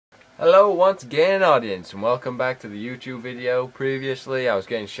Hello once again, audience, and welcome back to the YouTube video. Previously I was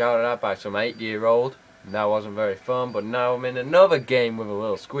getting shouted at by some 8-year-old and that wasn't very fun, but now I'm in another game with a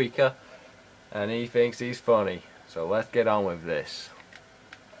little squeaker and he thinks he's funny, so let's get on with this.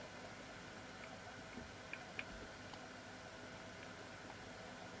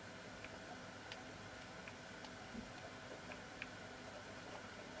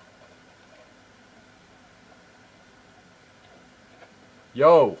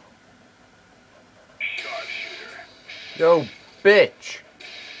 Yo! Yo, bitch!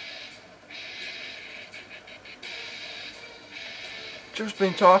 Just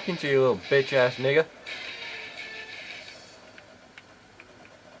been talking to you, little bitch ass nigga.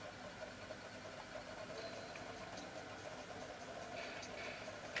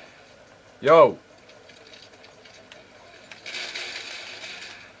 Yo!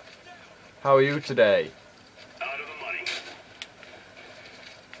 How are you today? Out of the money.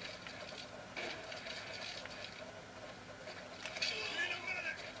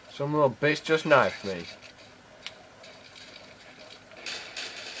 Some little bitch just knifed me.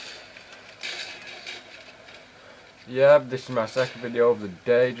 Yep, this is my second video of the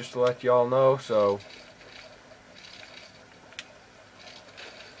day, just to let y'all know, so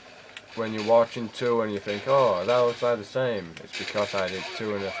when you're watching two and you think, oh, that looks like the same, it's because I did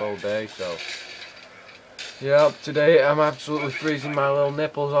two in a full day. So yep, today I'm absolutely freezing my little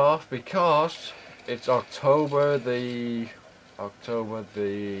nipples off because it's October the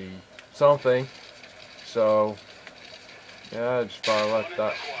something. So yeah, I just thought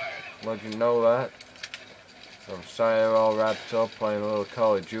I'd let you know that. So I'm sorry I'm all wrapped up playing a little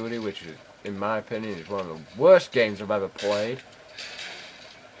Call of Duty, which is, in my opinion, is one of the worst games I've ever played.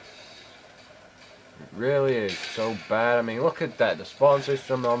 It really is so bad. I mean, look at that. The spawn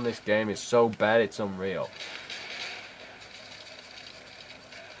system on this game is so bad it's unreal.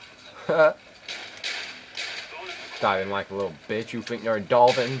 Diving like a little bitch. You think you're a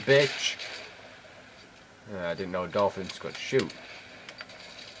dolphin, bitch? I didn't know dolphins could shoot.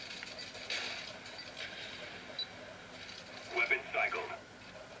 Weapon cycled.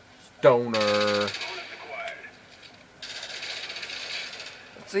 Stoner.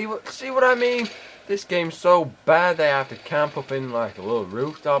 See what I mean? This game's so bad they have to camp up in like a little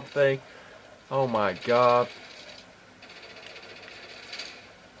rooftop thing. Oh my god.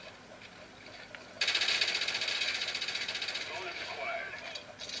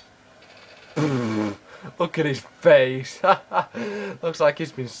 Look at his face. Looks like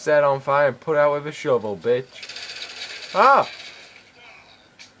he's been set on fire and put out with a shovel, bitch. Ah!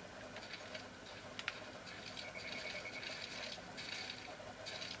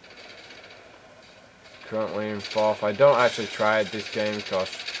 Currently in fourth. I don't actually try this game because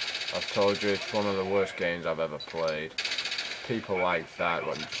I've told you it's one of the worst games I've ever played. People like that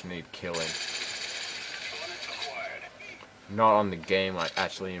what just need killing. Not on the game, like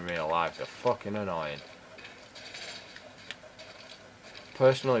actually in real life. They're fucking annoying.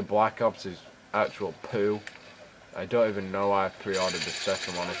 Personally, Black Ops is actual poo. I don't even know why I pre-ordered the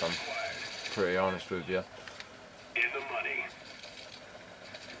second one, if I'm pretty honest with you. In the money.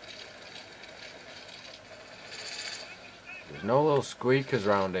 There's no little squeakers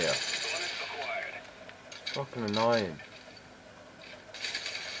around here. Fucking annoying.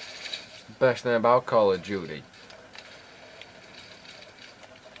 It's the best thing about Call of Duty.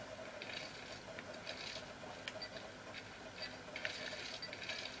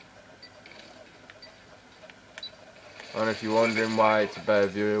 And if you're wondering why it's a better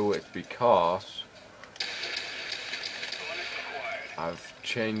view, it's because I've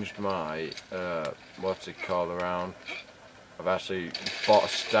changed my what's it called around. I've actually bought a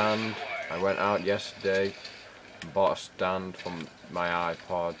stand. I went out yesterday and bought a stand from my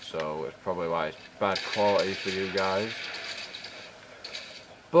iPod, so it's probably why it's bad quality for you guys.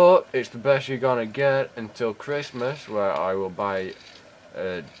 But it's the best you're gonna get until Christmas, where I will buy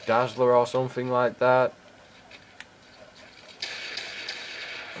a Dazzler or something like that.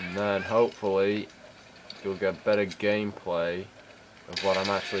 And then hopefully you'll get better gameplay of what I'm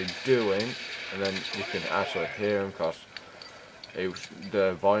actually doing, and then you can actually hear them because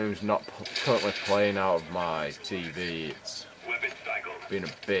the volume's not currently playing out of my TV. It's being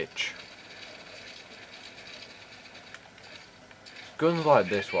a bitch. Guns like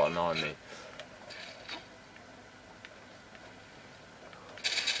this what annoy me.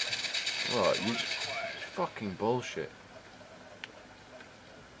 What? You fucking bullshit.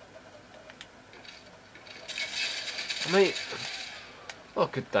 I mean,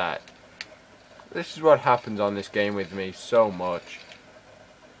 look at that. This is what happens on this game with me so much.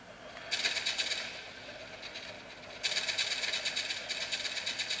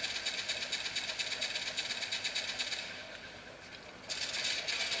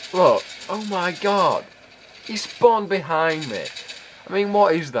 Look, oh my god. He spawned behind me. I mean,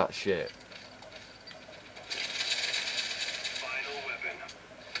 what is that shit? Final weapon.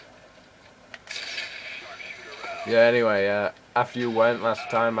 Sharpshooter out. Yeah, anyway, after you went last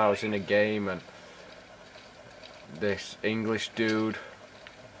time, I was in a game and this English dude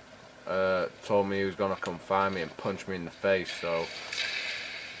told me he was gonna come find me and punch me in the face, so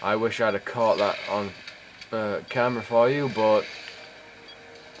I wish I'd have caught that on camera for you, but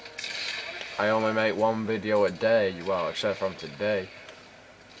I only make one video a day, well, except from today.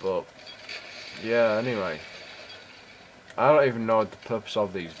 But yeah, anyway, I don't even know what the purpose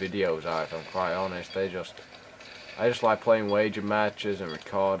of these videos are, if I'm quite honest. I just like playing wager matches and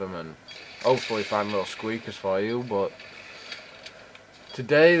record them and hopefully find little squeakers for you. But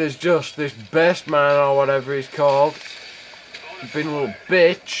today there's just this best man or whatever he's called, being a little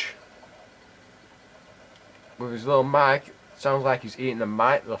bitch with his little mic. Sounds like he's eating the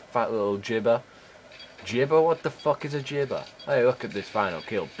mic, the fat little gibber. Gibber? What the fuck is a gibber? Hey, look at this final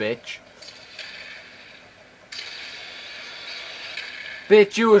kill, bitch.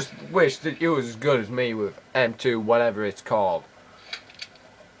 Bitch, you wish that you was as good as me with M2, whatever it's called.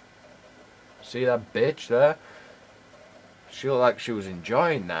 See that bitch there? She looked like she was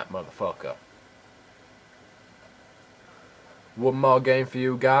enjoying that, motherfucker. One more game for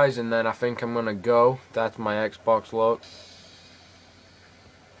you guys, and then I think I'm gonna go. That's my Xbox look.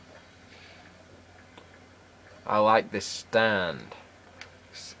 I like this stand.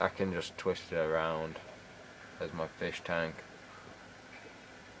 I can just twist it around. There's my fish tank.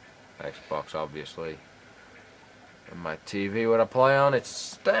 Xbox, obviously. And my TV, what I play on, it's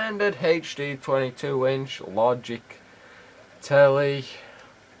standard HD 22-inch Logic telly.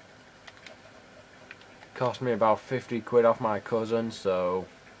 Cost me about 50 quid off my cousin, so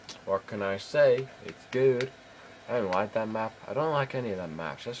what can I say? It's good. I don't like that map. I don't like any of them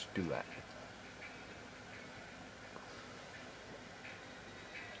maps. Let's do that.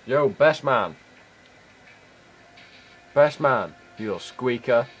 Yo, best man. Best man, you little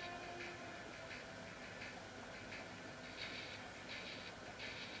squeaker.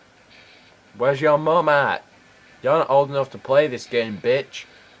 Where's your mum at? You're not old enough to play this game, bitch.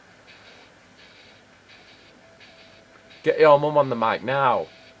 Get your mum on the mic now.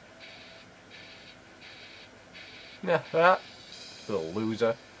 Yeah, that little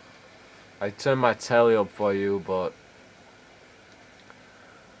loser. I turned my telly up for you, but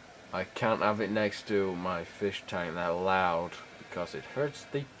I can't have it next to my fish tank that loud because it hurts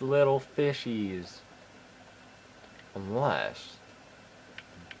the little fishies. Unless,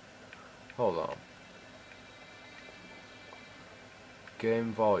 hold on.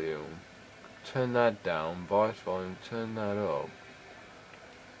 Game volume. Turn that down. Voice volume. Turn that up.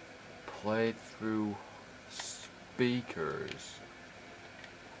 Play it through speakers.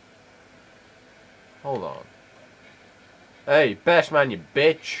 Hold on. Hey, best man, you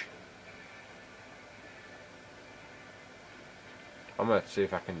bitch. I'm gonna see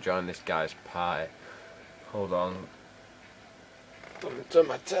if I can join this guy's pie. Hold on. Let me turn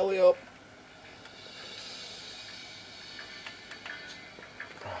my telly up.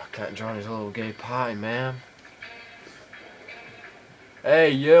 Oh, I can't join his little gay pie, man.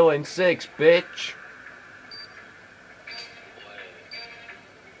 Hey, you in 6, bitch.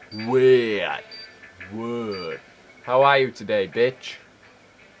 Weird. What? How are you today, bitch?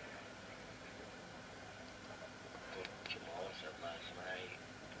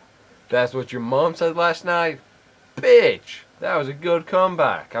 That's what your mom said last night? Bitch! That was a good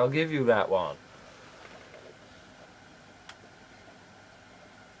comeback. I'll give you that one.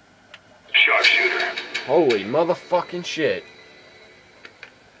 Sharpshooter. Holy motherfucking shit.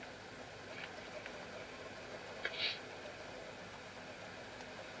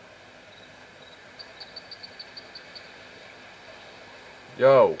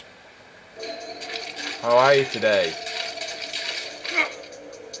 Yo. How are you today?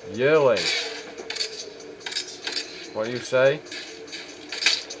 Yelling. What do you say?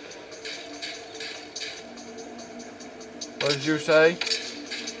 What did you say?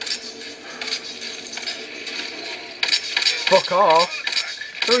 Fuck off.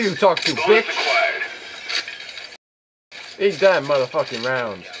 Who you talk to, bitch? Eat that motherfucking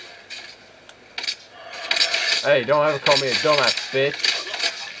rounds. Hey, don't ever call me a dumbass, bitch.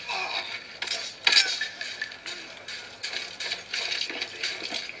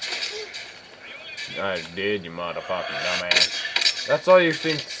 I did, you motherfucking dumbass. That's all you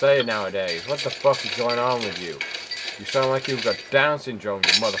seem to say nowadays. What the fuck is going on with you? You sound like you've got Down syndrome,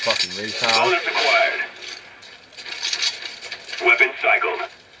 you motherfucking retard. Bonus acquired. Weapon cycled.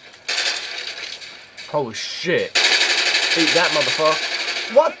 Holy shit. Eat that, motherfucker.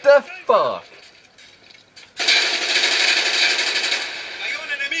 What the fuck?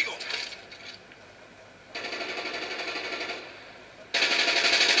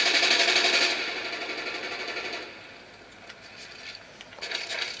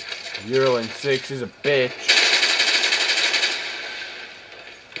 Eurolin 6 is a bitch.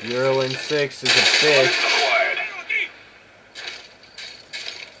 Eurolin 6 is a bitch.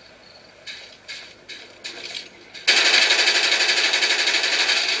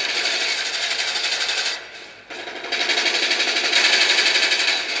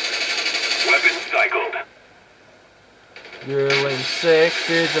 Eurolin 6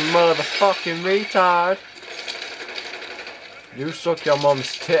 is a motherfucking retard. You suck your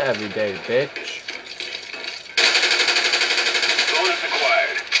mom's tit every day, bitch. Bonus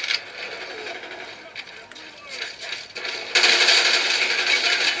acquired.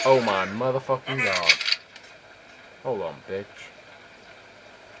 Oh my motherfucking god. Hold on, bitch.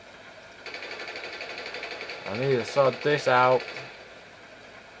 I need to sort this out.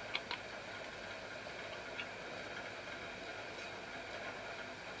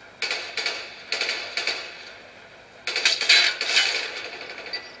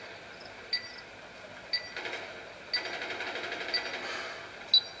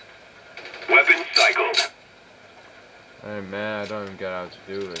 Weapon cycled. Hey man, I don't even get how to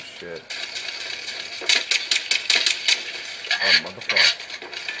do this shit. Oh motherfucker.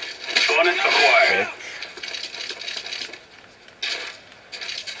 Bonus acquired.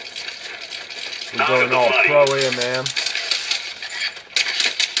 Bitch. We're going all pro here, man.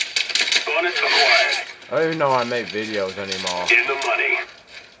 Bonus acquired. I don't even know I make videos anymore. In the money.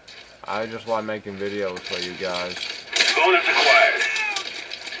 I just like making videos for you guys. Bonus acquired.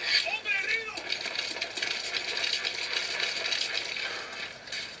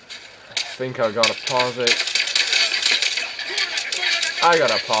 I think I gotta pause it. I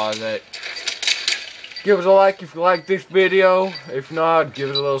gotta pause it. Give us a like if you like this video. If not, give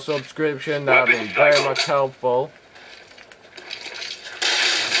us a little subscription. That would be very much helpful.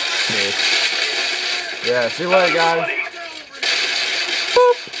 Yeah, see you later, guys.